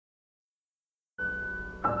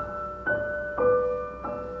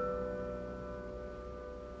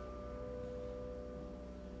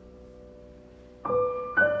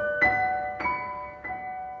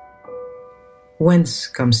Whence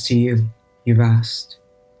comes to you, you've asked,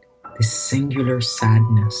 this singular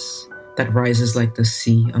sadness that rises like the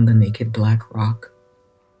sea on the naked black rock?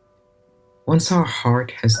 Once our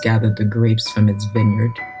heart has gathered the grapes from its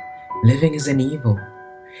vineyard, living is an evil.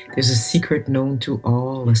 There's a secret known to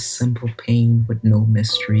all, a simple pain with no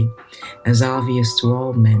mystery, as obvious to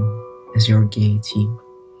all men as your gaiety.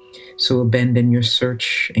 So abandon your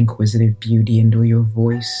search, inquisitive beauty, and though your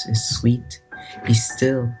voice is sweet, be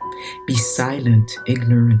still, be silent,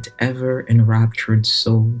 ignorant, ever enraptured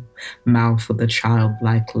soul, mouth with a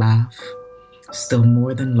childlike laugh. Still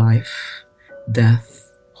more than life,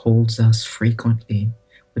 death holds us frequently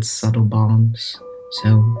with subtle bonds.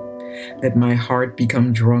 So let my heart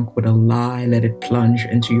become drunk with a lie, let it plunge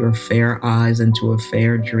into your fair eyes, into a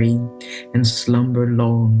fair dream, and slumber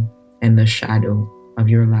long in the shadow of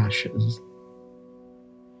your lashes.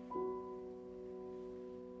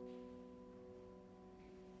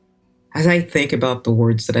 As I think about the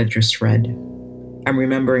words that I just read, I'm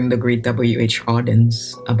remembering the great W.H.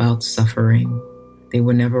 Audins about suffering. They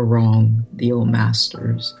were never wrong, the old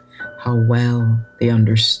masters, how well they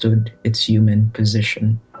understood its human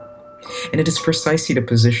position. And it is precisely the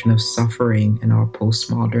position of suffering in our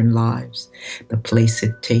postmodern lives, the place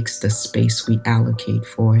it takes, the space we allocate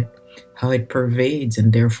for it, how it pervades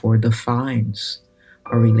and therefore defines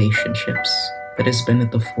our relationships, that has been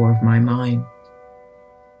at the fore of my mind.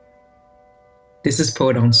 This is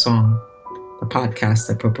Poet on Song, a podcast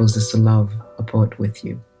that proposes to love a poet with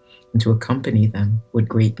you and to accompany them with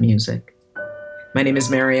great music. My name is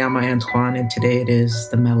Mariama Antoine, and today it is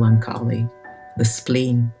the melancholy, the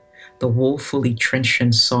spleen, the woefully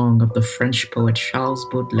trenchant song of the French poet Charles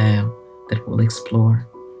Baudelaire that we'll explore.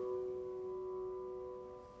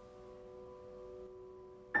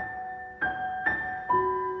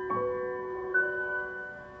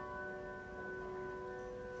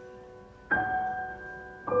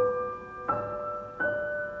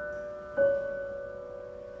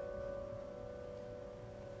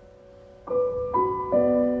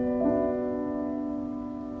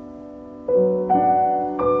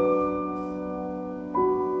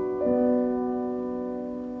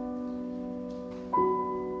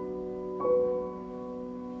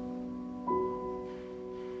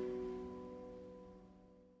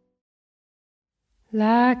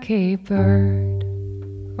 Like a bird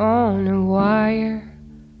on a wire,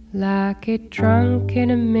 like a drunk in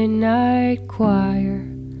a midnight choir,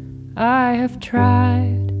 I have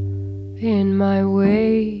tried in my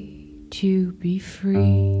way to be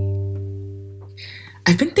free.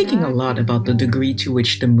 I've been thinking a lot about the degree to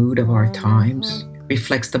which the mood of our times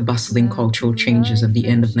reflects the bustling cultural changes of the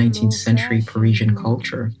end of 19th century Parisian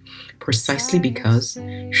culture, precisely because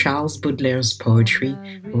Charles Baudelaire's poetry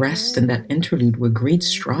rests in that interlude where great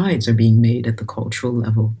strides are being made at the cultural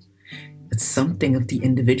level. That something of the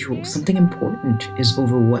individual, something important, is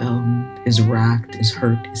overwhelmed, is racked, is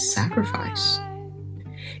hurt, is sacrificed.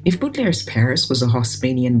 If Baudelaire's Paris was a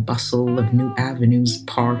Haussmannian bustle of new avenues,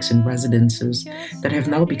 parks, and residences that have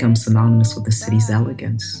now become synonymous with the city's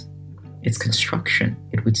elegance, its construction,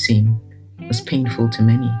 it would seem, was painful to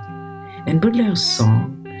many. And Baudelaire's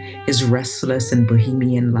song, his restless and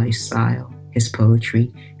bohemian lifestyle, his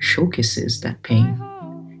poetry, showcases that pain,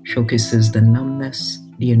 showcases the numbness,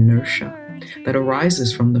 the inertia that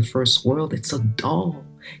arises from the first world. It's a dull,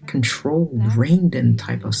 controlled, reined-in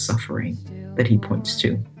type of suffering that he points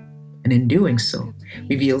to. And in doing so,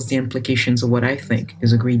 reveals the implications of what I think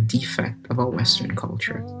is a great defect of our Western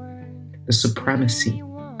culture, the supremacy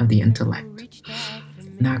of the intellect.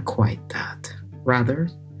 Not quite that. Rather,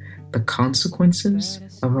 the consequences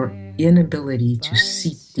of our inability to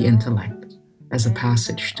seek the intellect as a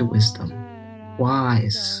passage to wisdom.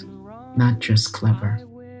 Wise, not just clever.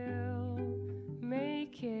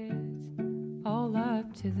 Make it all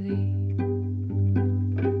up to thee.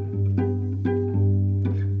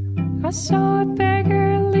 I saw a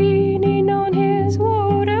beggar leaning on his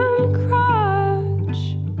wooden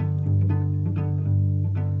crutch.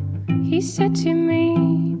 He said to me,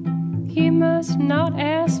 "You must not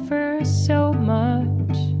ask for so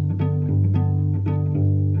much."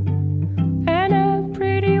 And a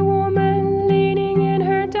pretty woman leaning in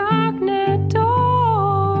her dark-net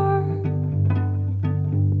door,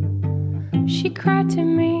 she cried to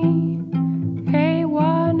me, "Hey,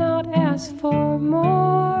 why not ask for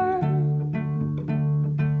more?"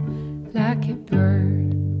 Like a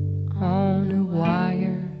bird on a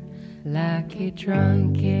wire, like a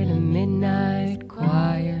drunk in a midnight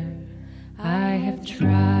choir, I have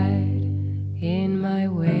tried in my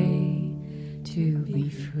way to be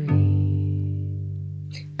free.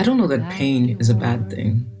 I don't know that pain is a bad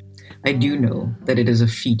thing, I do know that it is a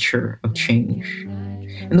feature of change.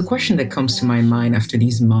 And the question that comes to my mind after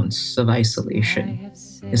these months of isolation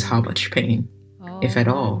is how much pain, if at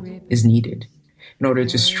all, is needed in order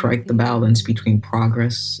to strike the balance between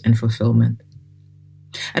progress and fulfillment.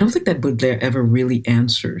 I don't think that Baudelaire ever really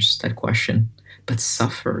answers that question, but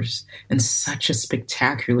suffers in such a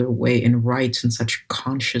spectacular way and writes in such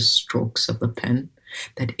conscious strokes of the pen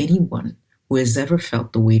that anyone who has ever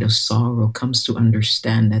felt the weight of sorrow comes to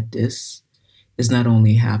understand that this is not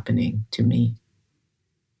only happening to me.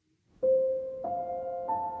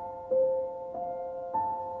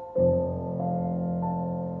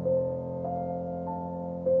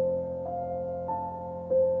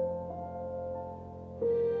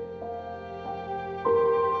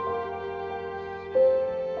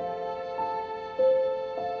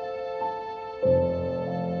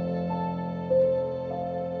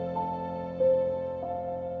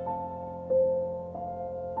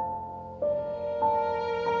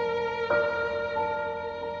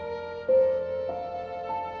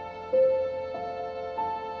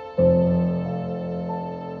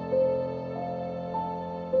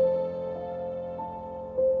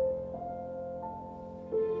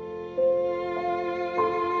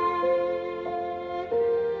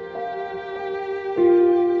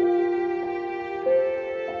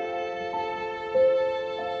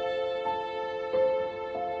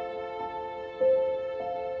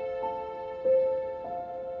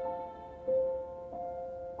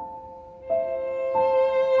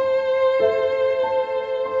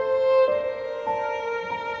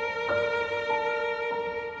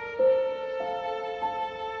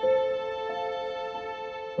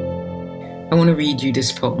 I want to read you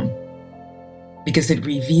this poem because it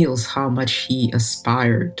reveals how much he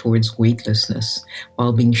aspired towards weightlessness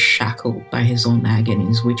while being shackled by his own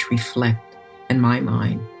agonies, which reflect, in my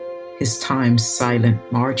mind, his time's silent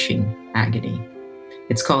marching agony.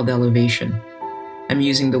 It's called Elevation. I'm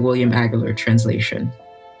using the William Aguilar translation.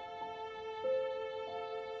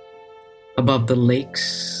 Above the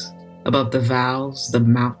lakes, above the vales, the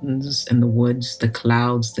mountains and the woods, the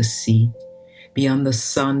clouds, the sea, beyond the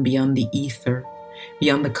sun, beyond the ether,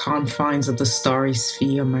 beyond the confines of the starry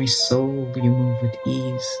sphere, my soul, you move with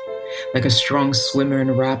ease. Like a strong swimmer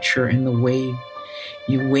in rapture in the wave,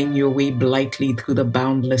 you wing your way blithely through the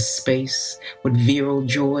boundless space. With virile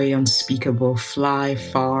joy unspeakable, fly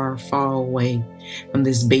far, far away from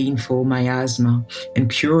this baneful miasma and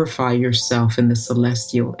purify yourself in the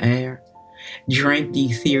celestial air. Drink the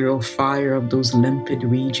ethereal fire of those limpid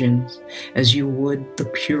regions as you would the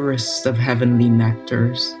purest of heavenly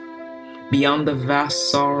nectars. Beyond the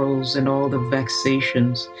vast sorrows and all the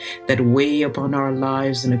vexations that weigh upon our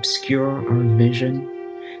lives and obscure our vision,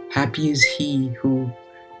 happy is he who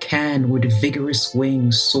can with vigorous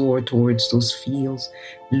wings soar towards those fields,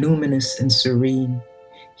 luminous and serene.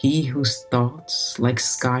 He whose thoughts, like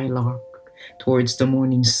skylark, towards the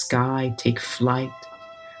morning sky take flight,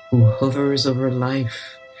 who hovers over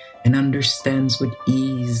life and understands with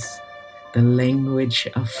ease the language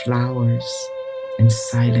of flowers and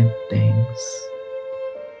silent things.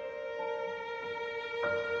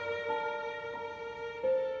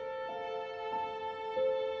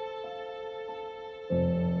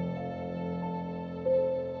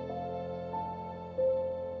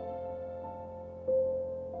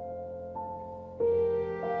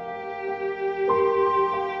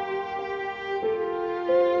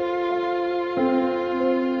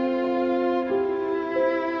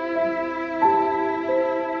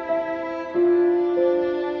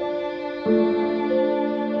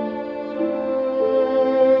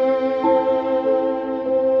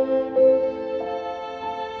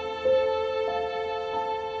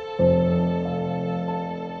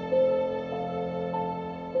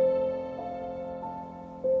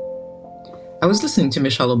 I was listening to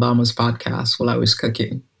Michelle Obama's podcast while I was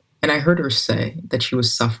cooking, and I heard her say that she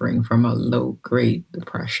was suffering from a low grade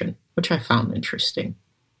depression, which I found interesting.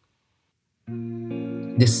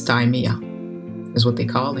 Dysthymia is what they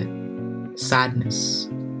call it: sadness,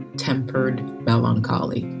 tempered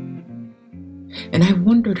melancholy. And I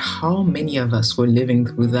wondered how many of us were living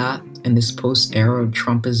through that in this post era of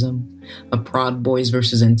Trumpism, of Proud Boys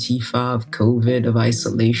versus Antifa, of COVID, of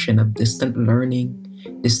isolation, of distant learning,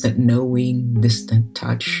 distant knowing, distant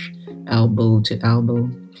touch, elbow to elbow.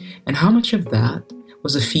 And how much of that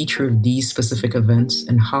was a feature of these specific events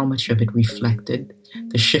and how much of it reflected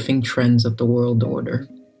the shifting trends of the world order.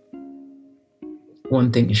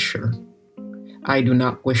 One thing is sure, I do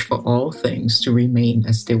not wish for all things to remain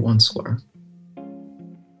as they once were.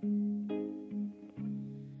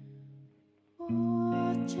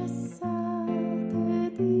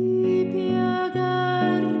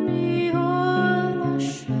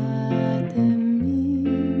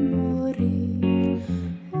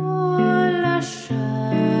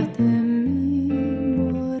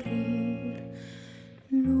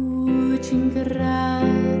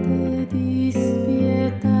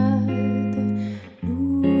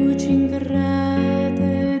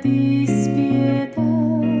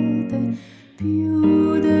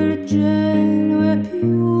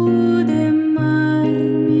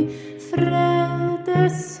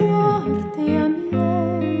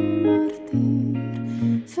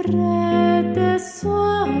 fredde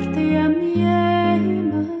sorti a miei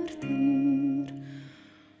martir.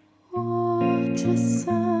 Oh,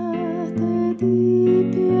 cessate di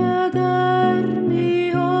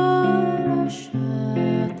piegarmi, oh,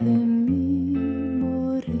 lasciatemi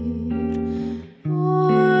morir,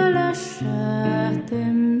 oh,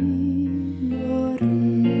 lasciatemi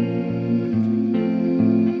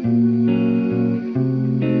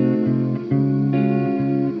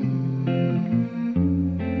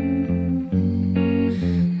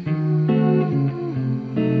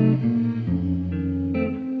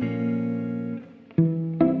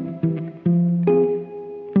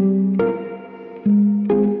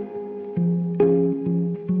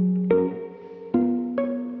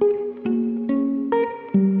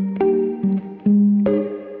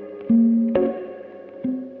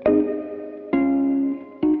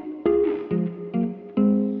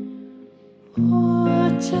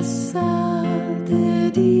oh,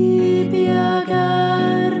 cessate di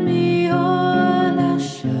piegarmi, oh,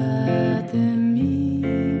 lasciatemi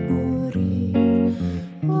morir,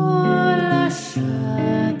 oh,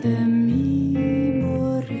 lasciatemi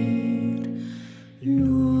morir.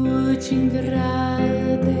 Luci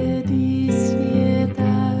ingrate dispietate,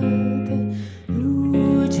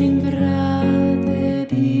 luci ingrate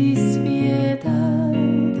dispietate,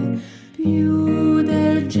 più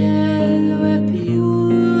del gelo e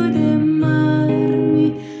più dei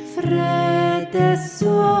marmi, fredde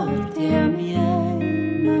sorti a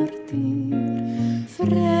miei martir,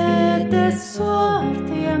 fredde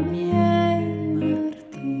sorti a miei martir.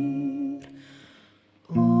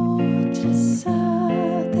 Oh,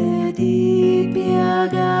 cessate di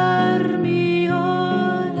piegarmi,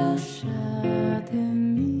 oh,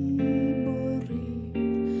 lasciatemi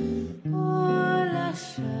morir, oh,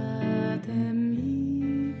 lasciatemi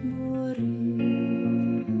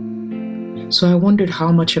morir. So I wondered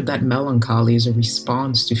how much of that melancholy is a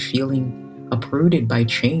response to feeling uprooted by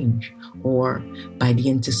change or by the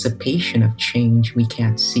anticipation of change we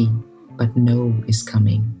can't see but know is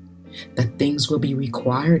coming. That things will be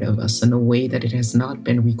required of us in a way that it has not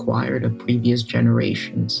been required of previous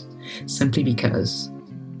generations, simply because,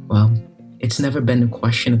 well, it's never been a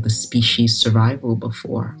question of the species' survival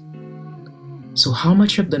before. So, how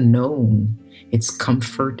much of the known, its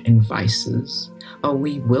comfort and vices, are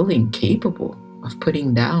we willing, capable of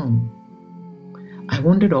putting down? I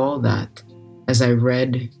wondered all that as I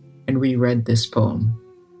read and reread this poem.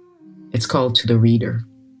 It's called To the Reader.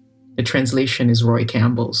 The translation is Roy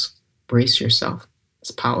Campbell's. Brace yourself.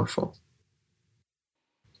 It's powerful.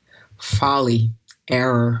 Folly,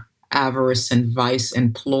 error, avarice, and vice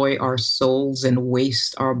employ our souls and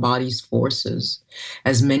waste our bodies' forces.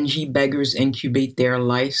 As mangy beggars incubate their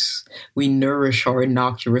lice, we nourish our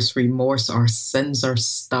innocuous remorse. Our sins are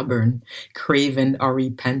stubborn, craven our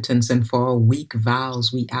repentance, and for our weak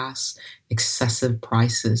vows we ask excessive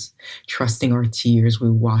prices. Trusting our tears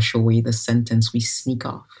will wash away the sentence we sneak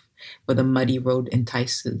off, where the muddy road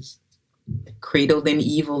entices. Cradled in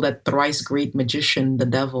evil, that thrice great magician, the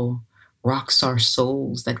devil, rocks our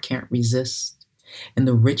souls that can't resist, and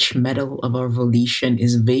the rich metal of our volition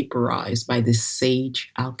is vaporized by this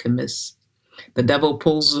sage alchemist. The devil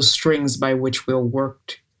pulls the strings by which we're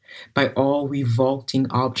worked. By all revolting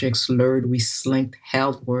objects lured, we slink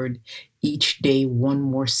hellward. Each day one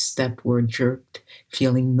more step we're jerked,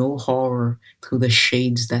 feeling no horror through the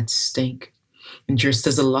shades that stink. And just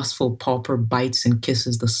as a lustful pauper bites and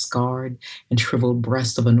kisses the scarred and shriveled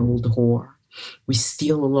breast of an old whore, we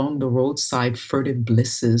steal along the roadside furtive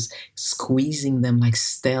blisses, squeezing them like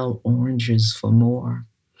stale oranges for more.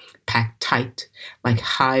 Packed tight, like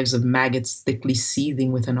hives of maggots thickly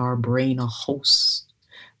seething within our brain, a host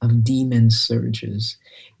of demon surges.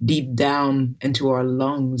 Deep down into our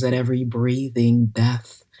lungs at every breathing,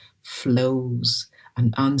 death flows,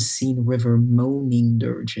 an unseen river moaning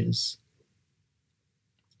dirges.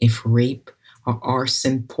 If rape or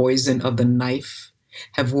arson, poison of the knife,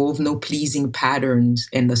 have wove no pleasing patterns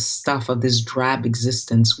in the stuff of this drab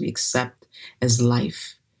existence we accept as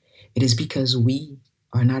life, it is because we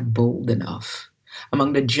are not bold enough.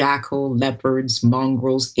 Among the jackal, leopards,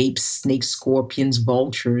 mongrels, apes, snakes, scorpions,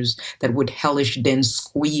 vultures that would hellish den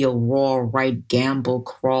squeal, roar, right, gamble,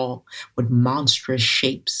 crawl with monstrous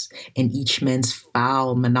shapes in each man's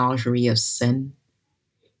foul menagerie of sin,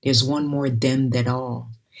 there's one more den than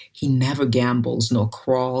all. He never gambles, nor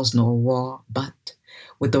crawls, nor raw, but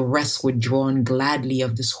with the rest withdrawn gladly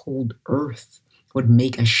of this whole earth, would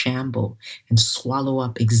make a shamble and swallow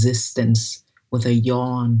up existence with a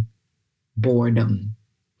yawn, boredom.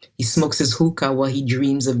 He smokes his hookah while he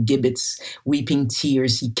dreams of gibbets, weeping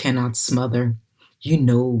tears he cannot smother. You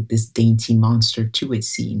know this dainty monster too, it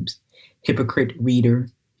seems. Hypocrite reader,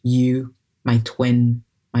 you, my twin,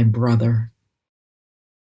 my brother.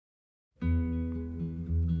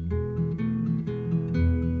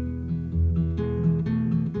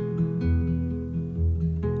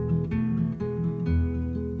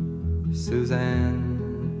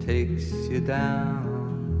 Suzanne takes you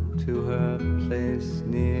down to her place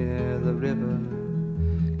near the river.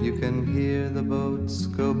 You can hear the boats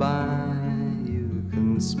go by. You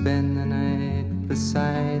can spend the night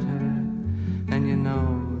beside her. And you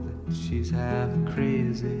know that she's half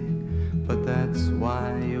crazy, but that's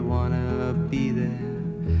why you wanna be there.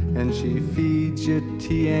 And she feeds you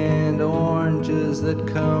tea and oranges that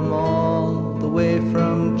come all the way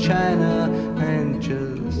from China. And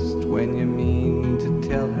just when you mean to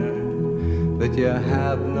tell her that you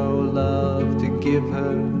have no love to give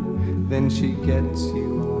her, then she gets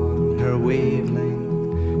you on her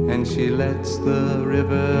wavelength, and she lets the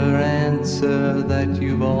river answer that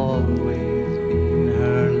you've always been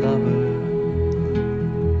her lover.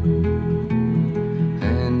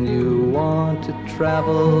 And you want to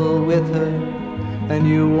travel with her, and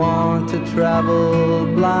you want to travel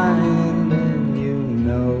blind, and you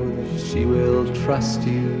know that she will trust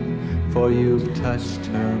you, for you've touched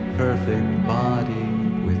her perfect body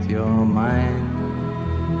with your mind.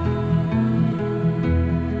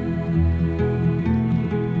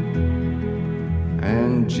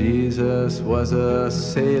 And Jesus was a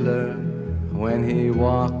sailor when he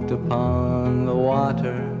walked upon the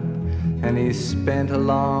water, and he spent a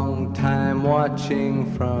long time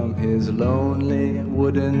watching from his lonely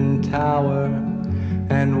wooden tower.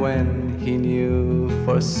 And when he knew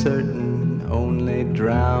for certain only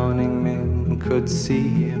drowning men could see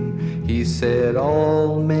him, he said,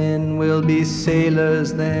 all men will be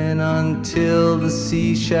sailors then until the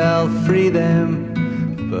sea shall free them.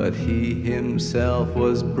 But he himself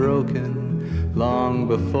was broken long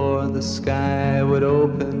before the sky would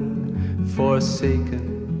open.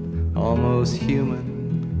 Forsaken, almost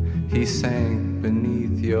human, he sank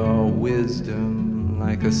beneath your wisdom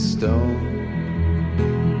like a stone.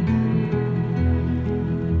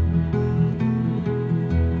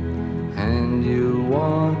 And you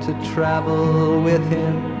want to travel with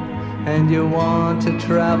him, and you want to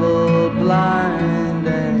travel blind,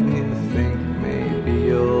 and you think maybe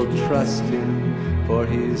you'll trust him, for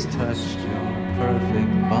he's touched your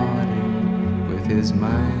perfect body with his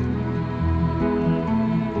mind.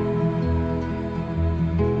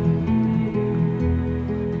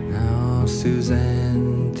 Now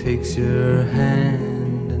Suzanne takes your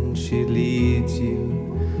hand and she leads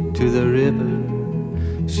you to the river.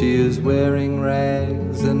 She is wearing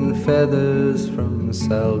rags and feathers from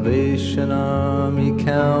Salvation Army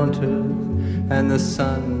counters, and the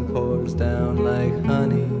sun pours down like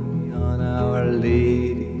honey on Our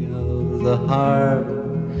Lady of the Harbor.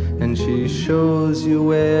 And she shows you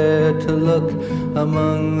where to look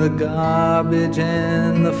among the garbage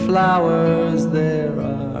and the flowers. There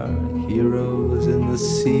are heroes in the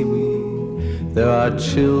seaweed, there are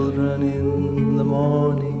children in the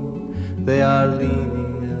morning. They are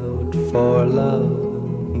leaning out for love,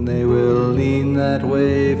 and they will lean that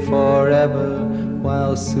way forever,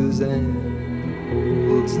 while Suzanne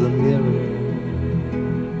holds the mirror.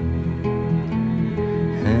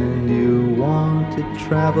 And you want to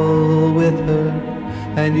travel with her,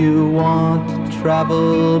 and you want to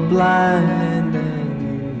travel blind, and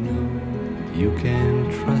you know you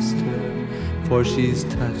can trust her, for she's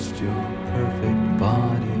touched your perfect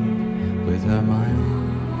body with her mind.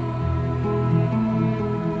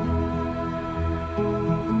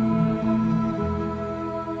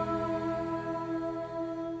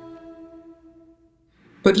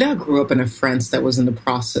 Baudelaire grew up in a France that was in the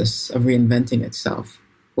process of reinventing itself,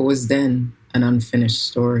 but was then an unfinished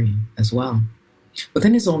story as well.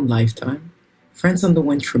 Within his own lifetime, France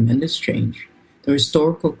underwent tremendous change. The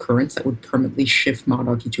historical currents that would permanently shift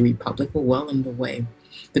monarchy to republic were well underway.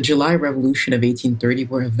 The July Revolution of 1830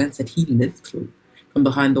 were events that he lived through from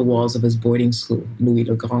behind the walls of his boarding school, Louis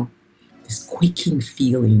le Grand. This quaking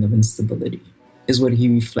feeling of instability is what he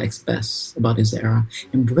reflects best about his era,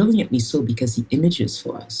 and brilliantly so, because he images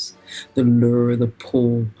for us the lure, the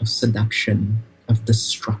pull of seduction, of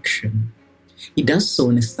destruction. He does so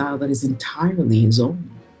in a style that is entirely his own,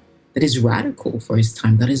 that is radical for his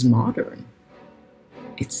time, that is modern.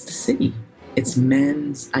 It's the city. It's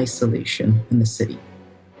man's isolation in the city.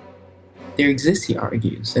 There exists, he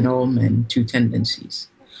argues, in all men two tendencies,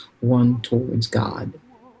 one towards God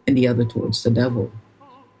and the other towards the devil.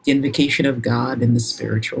 The invocation of God in the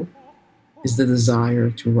spiritual is the desire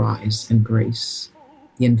to rise in grace.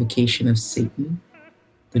 The invocation of Satan,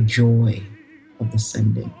 the joy of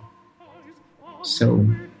descending. So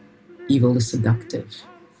Evil is seductive,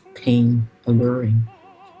 pain alluring.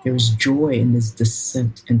 There is joy in this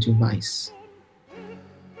descent into vice.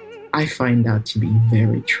 I find that to be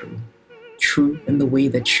very true. True in the way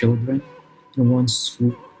that children, in one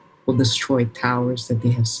swoop, will destroy towers that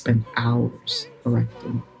they have spent hours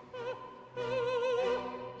erecting.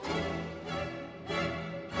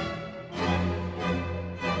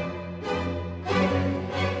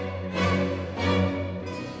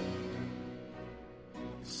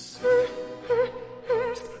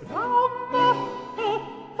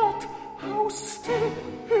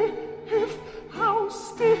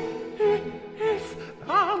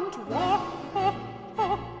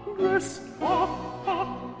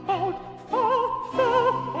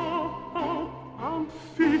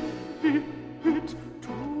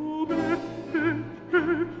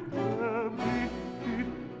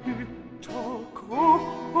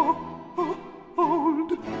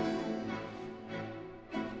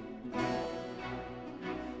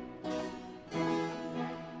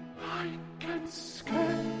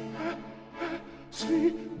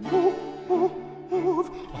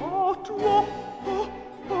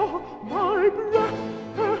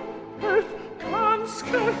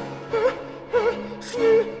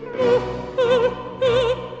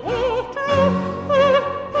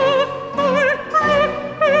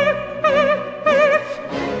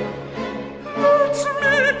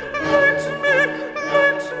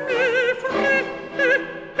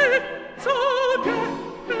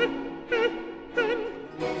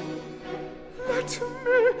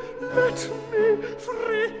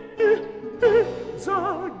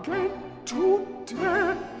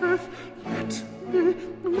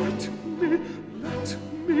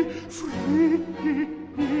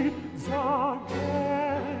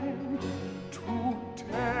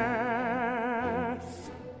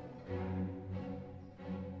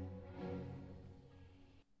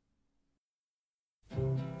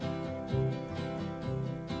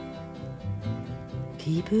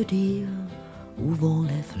 Qui peut dire où vont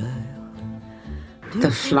les fleurs? The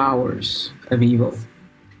Flowers of Evil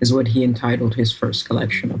is what he entitled his first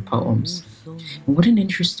collection of poems. And what an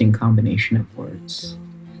interesting combination of words.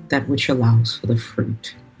 That which allows for the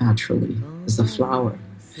fruit, naturally, is the flower.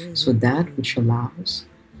 So that which allows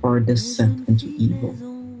for a descent into evil.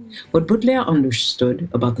 What Baudelaire understood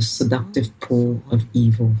about the seductive pull of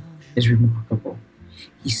evil is remarkable.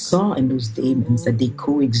 He saw in those daemons that they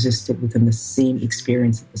coexisted within the same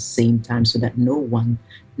experience at the same time, so that no one,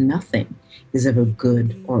 nothing, is ever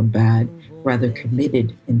good or bad, rather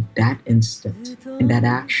committed in that instant, in that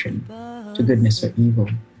action, to goodness or evil.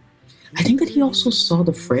 I think that he also saw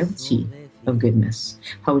the frailty of goodness,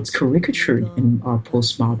 how it's caricatured in our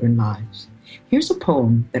postmodern lives. Here's a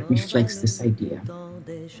poem that reflects this idea.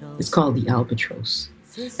 It's called The Albatross.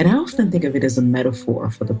 And I often think of it as a metaphor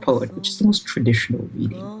for the poet, which is the most traditional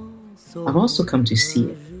reading. I've also come to see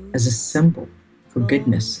it as a symbol for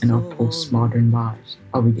goodness in our postmodern lives.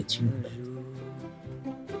 I'll read it to you.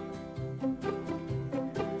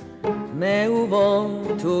 Mais où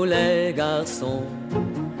vont tous les garçons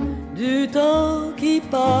du temps qui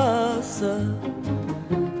passe?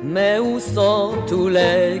 Mais où sont tous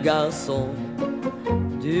les garçons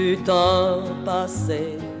du temps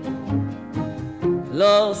passé?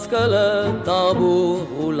 Lorsque le tambour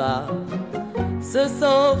roula, se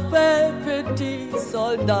sont fait petits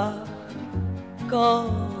soldats. Quand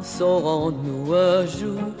saurons-nous un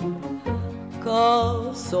jour?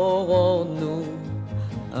 Quand saurons-nous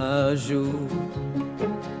un jour?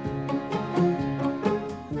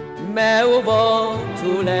 Mais où vont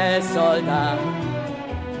tous les soldats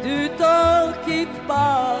du temps qui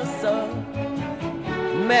passe?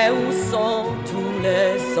 Mais où sont tous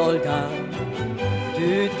les soldats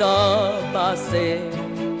du temps passé?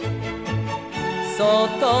 Sont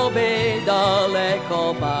tombés dans les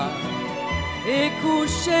combats et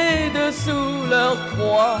couchés dessous leur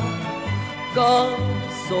croix. Quand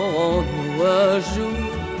saurons-nous un jour?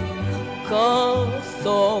 Quand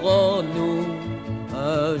saurons-nous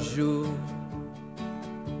un jour?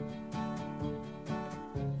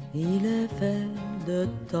 Il est fait de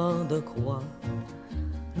tant de croix,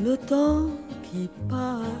 le temps qui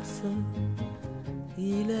passe.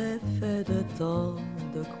 Il est fait de tant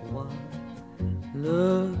de croix,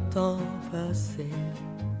 le temps passé.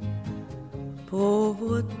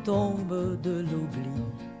 Pauvre tombe de l'oubli,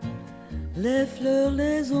 les fleurs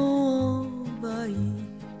les ont envahies.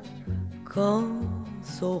 Quand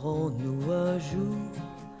saurons-nous un jour?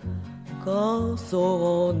 Quand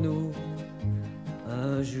saurons-nous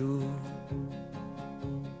un jour?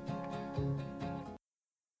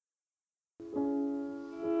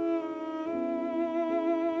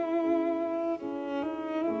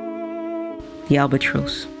 The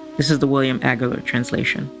albatross. This is the William Aguilar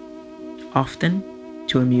translation. Often,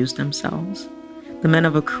 to amuse themselves, the men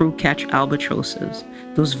of a crew catch albatrosses,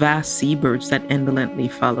 those vast seabirds that indolently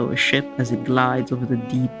follow a ship as it glides over the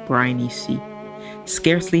deep, briny sea.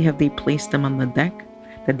 Scarcely have they placed them on the deck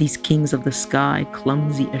that these kings of the sky,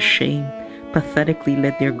 clumsy as shame, pathetically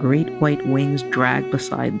let their great white wings drag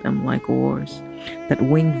beside them like oars. That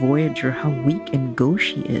winged voyager, how weak and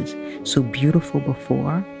gauche she is, so beautiful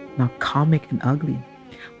before, now comic and ugly.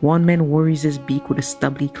 One man worries his beak with a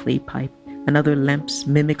stubbly clay pipe, another limps,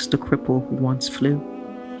 mimics the cripple who once flew.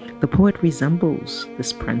 The poet resembles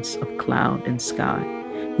this prince of cloud and sky,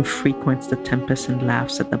 who frequents the tempest and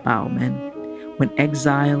laughs at the bowmen. When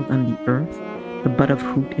exiled on the earth, the butt of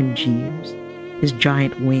hoot and jeers, his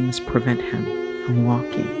giant wings prevent him from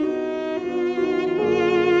walking.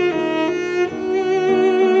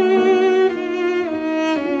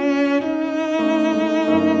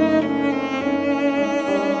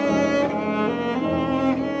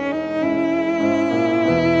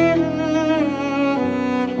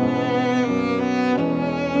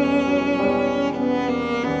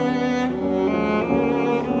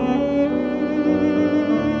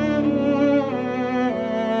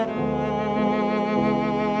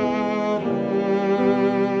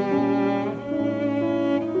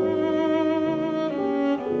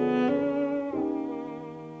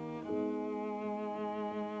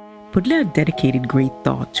 Baudelaire dedicated great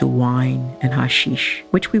thought to wine and hashish,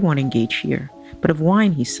 which we won't engage here. But of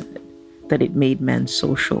wine, he said that it made men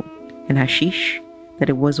social, and hashish, that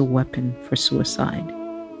it was a weapon for suicide.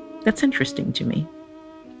 That's interesting to me.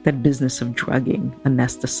 That business of drugging,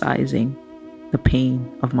 anesthetizing the pain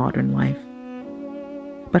of modern life.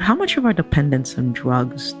 But how much of our dependence on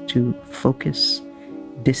drugs to focus,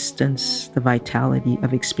 distance the vitality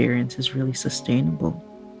of experience is really sustainable?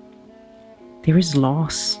 There is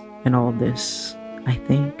loss in all this, I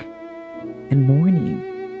think, and mourning.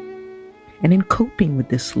 And in coping with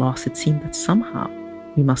this loss, it seemed that somehow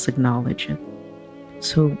we must acknowledge it.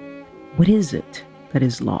 So, what is it that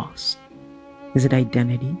is lost? Is it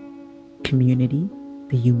identity, community,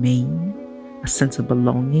 the humane, a sense of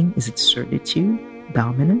belonging? Is it certitude,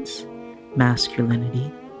 dominance,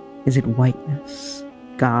 masculinity? Is it whiteness,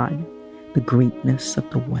 God, the greatness of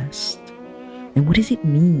the West? And what does it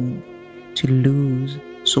mean to lose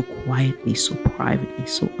so quietly, so privately,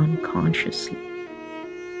 so unconsciously?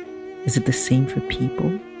 Is it the same for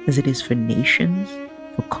people as it is for nations,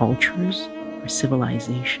 for cultures, for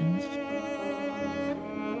civilizations?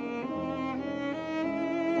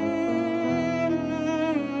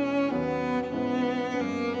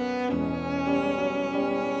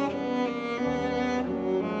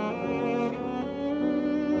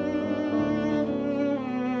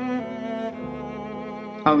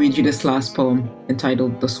 I'll read you this last poem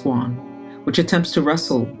entitled The Swan, which attempts to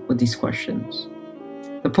wrestle with these questions.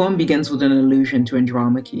 The poem begins with an allusion to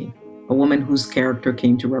Andromache, a woman whose character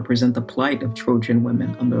came to represent the plight of Trojan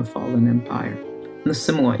women under a fallen empire. And the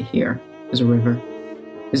Simois here is a river,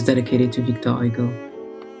 is dedicated to Victor Hugo.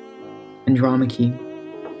 Andromache,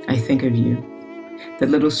 I think of you,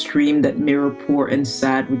 that little stream, that mirror poor and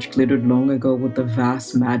sad which glittered long ago with the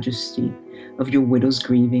vast majesty of your widow's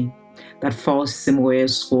grieving. That false Simois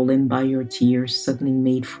swollen by your tears suddenly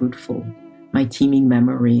made fruitful my teeming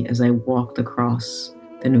memory as I walked across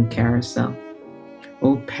the new carousel.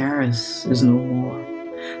 Old Paris is no more.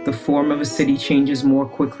 The form of a city changes more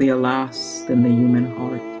quickly, alas, than the human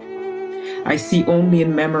heart. I see only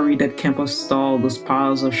in memory that campus stall, those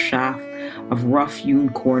piles of shaft, of rough-hewn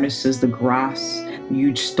cornices, the grass, the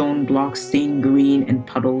huge stone blocks stained green and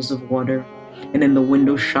puddles of water, and in the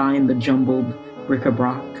window shine the jumbled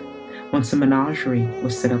bric-a-brac. Once a menagerie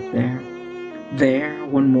was set up there. There,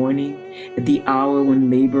 one morning, at the hour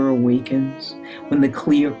when labor awakens, when the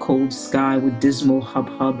clear, cold sky with dismal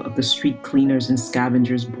hub-hub of the street cleaners and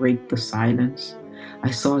scavengers break the silence,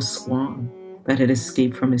 I saw a swan that had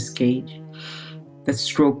escaped from his cage, that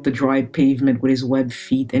stroked the dry pavement with his webbed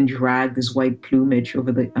feet and dragged his white plumage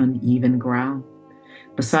over the uneven ground.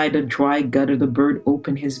 Beside a dry gutter, the bird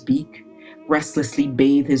opened his beak, restlessly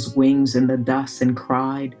bathed his wings in the dust and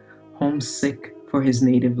cried, homesick for his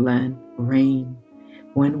native land, rain,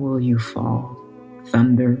 when will you fall?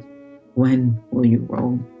 Thunder, when will you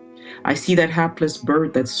roam? I see that hapless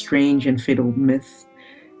bird, that strange and fatal myth,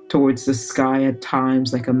 towards the sky at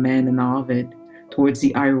times like a man in Ovid, towards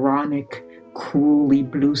the ironic, cruelly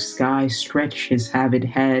blue sky stretch his haggard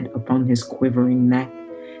head upon his quivering neck,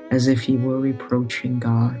 as if he were reproaching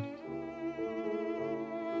God.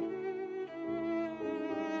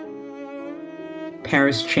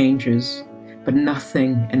 Paris changes, but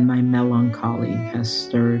nothing in my melancholy has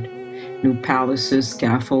stirred. new palaces,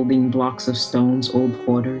 scaffolding, blocks of stones, old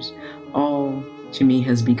quarters, all to me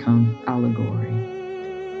has become allegory.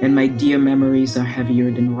 And my dear memories are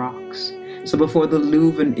heavier than rocks. So before the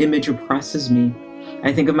Louvre image oppresses me,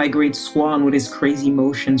 I think of my great swan with his crazy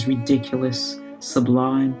motions, ridiculous,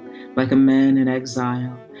 sublime, like a man in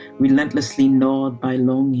exile, relentlessly gnawed by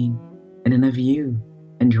longing, and then of you,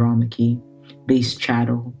 Andromache, base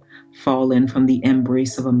chattel, fallen from the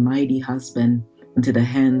embrace of a mighty husband into the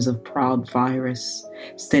hands of proud Virus,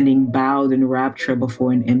 standing bowed in rapture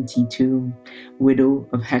before an empty tomb, widow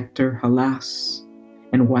of Hector, alas,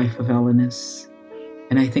 and wife of Helenus.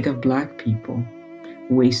 And I think of black people,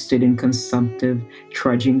 wasted and consumptive,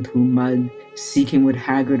 trudging through mud, seeking with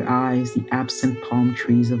haggard eyes the absent palm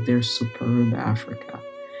trees of their superb Africa,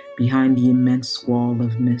 behind the immense wall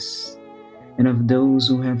of mist, and of those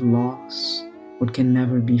who have lost what can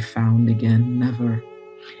never be found again, never,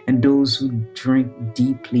 and those who drink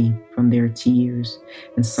deeply from their tears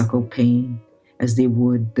and suckle pain as they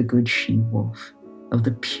would the good she-wolf of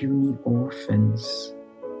the puny orphans,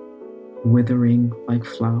 withering like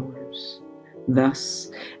flowers.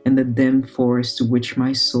 Thus, in the dim forest to which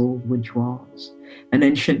my soul withdraws, an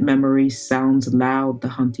ancient memory sounds loud the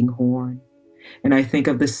hunting horn, and I think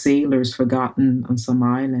of the sailors forgotten on some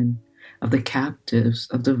island, of the captives,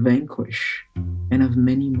 of the vanquished, and of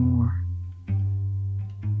many more.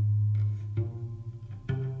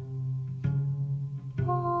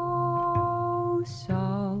 Oh,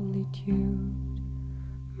 solitude,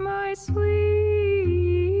 my sweetest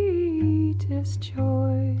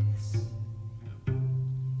choice.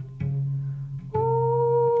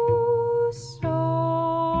 Oh,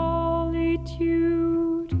 solitude,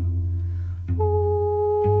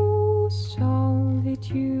 oh,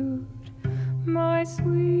 solitude, my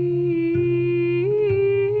sweetest,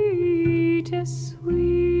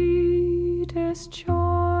 sweetest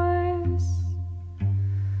choice.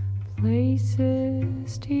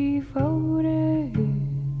 Places devoted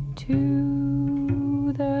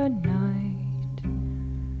to the night,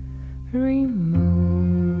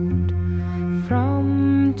 remote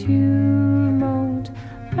from tumult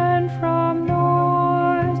and from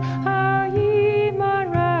noise. How ye my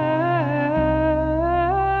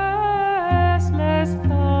restless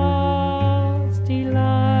thoughts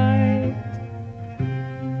delight.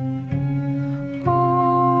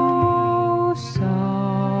 Oh, solitude,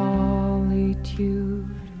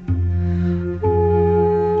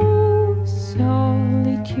 oh,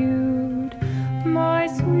 solitude, my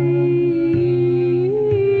sweetest,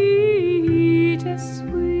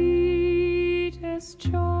 sweetest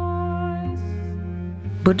choice.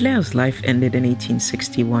 Baudelaire's life ended in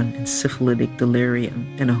 1861 in syphilitic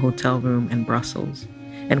delirium in a hotel room in Brussels.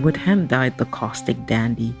 And with him died the caustic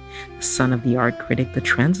dandy, the son of the art critic, the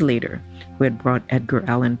translator, who had brought Edgar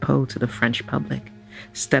Allan Poe to the French public,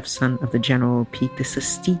 stepson of the General Pic de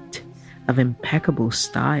Sestit, of impeccable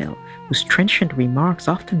style, whose trenchant remarks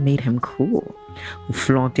often made him cruel, who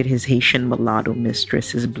flaunted his Haitian mulatto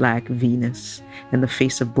mistress, his black Venus, in the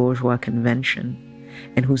face of bourgeois convention,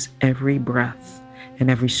 and whose every breath and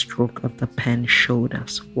every stroke of the pen showed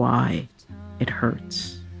us why it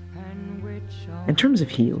hurts. In terms of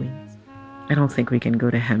healing, I don't think we can go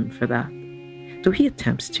to him for that. Though he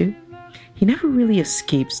attempts to, he never really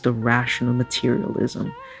escapes the rational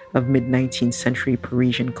materialism of mid-19th century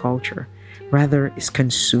Parisian culture, rather is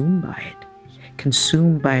consumed by it,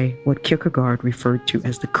 consumed by what Kierkegaard referred to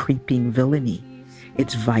as the creeping villainy,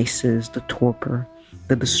 its vices, the torpor,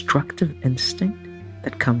 the destructive instinct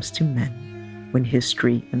that comes to men when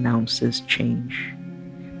history announces change.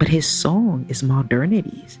 But his song is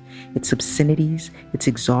modernities, its obscenities, its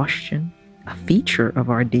exhaustion, a feature of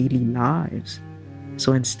our daily lives.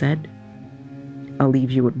 So instead, I'll leave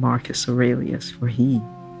you with Marcus Aurelius, for he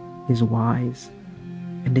is wise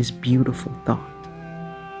and his beautiful thought.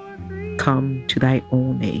 Come to thy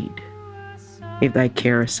own aid, if thou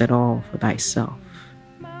carest at all for thyself,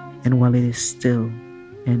 and while it is still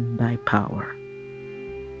in thy power.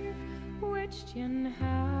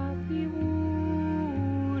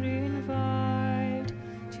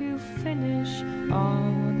 Finish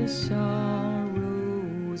all the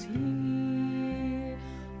sorrows here.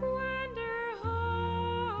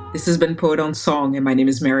 This has been Poet on Song, and my name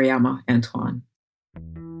is Mariama Antoine.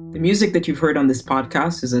 The music that you've heard on this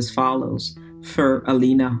podcast is as follows: Fur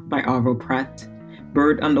Alina by Arvo Pratt,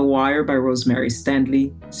 Bird on the Wire by Rosemary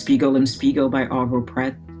Stanley, Spiegel and Spiegel by Arvo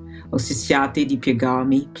Pratt, Osiciate di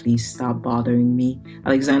Piegami, Please Stop Bothering Me,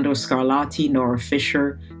 Alexandro Scarlatti, Nora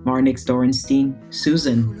Fisher, Marnix Dorenstein,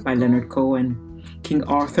 Susan by Leonard Cohen, King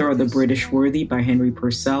Arthur or the British Worthy by Henry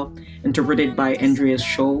Purcell, interpreted by Andreas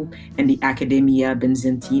Scholl and the Accademia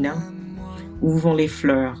Benzentina. Où vont les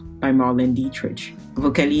fleurs by Marlene Dietrich.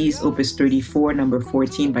 Vocalise Opus 34, number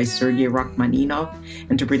 14 by Sergei Rachmaninov,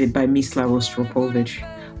 interpreted by Misla Rostropovich.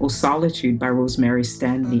 O Solitude by Rosemary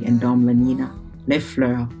Stanley and Dom Lanina. Les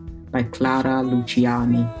Fleurs by Clara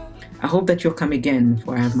Luciani. I hope that you'll come again,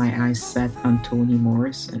 for I have my eyes set on Toni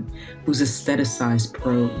Morrison, whose aestheticized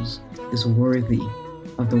prose is worthy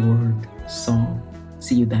of the word song.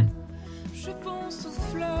 See you then. Je pense aux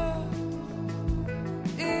fleurs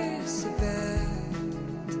et c'est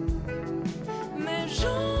bête, mais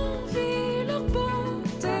j'envie leur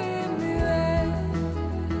beauté muette.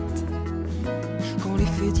 Quand les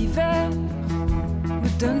faits divers me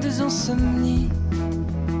donnent des insomnies,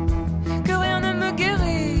 que rien ne me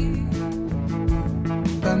guérit,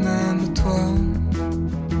 pas même toi.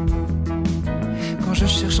 Quand je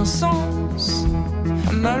cherche un sens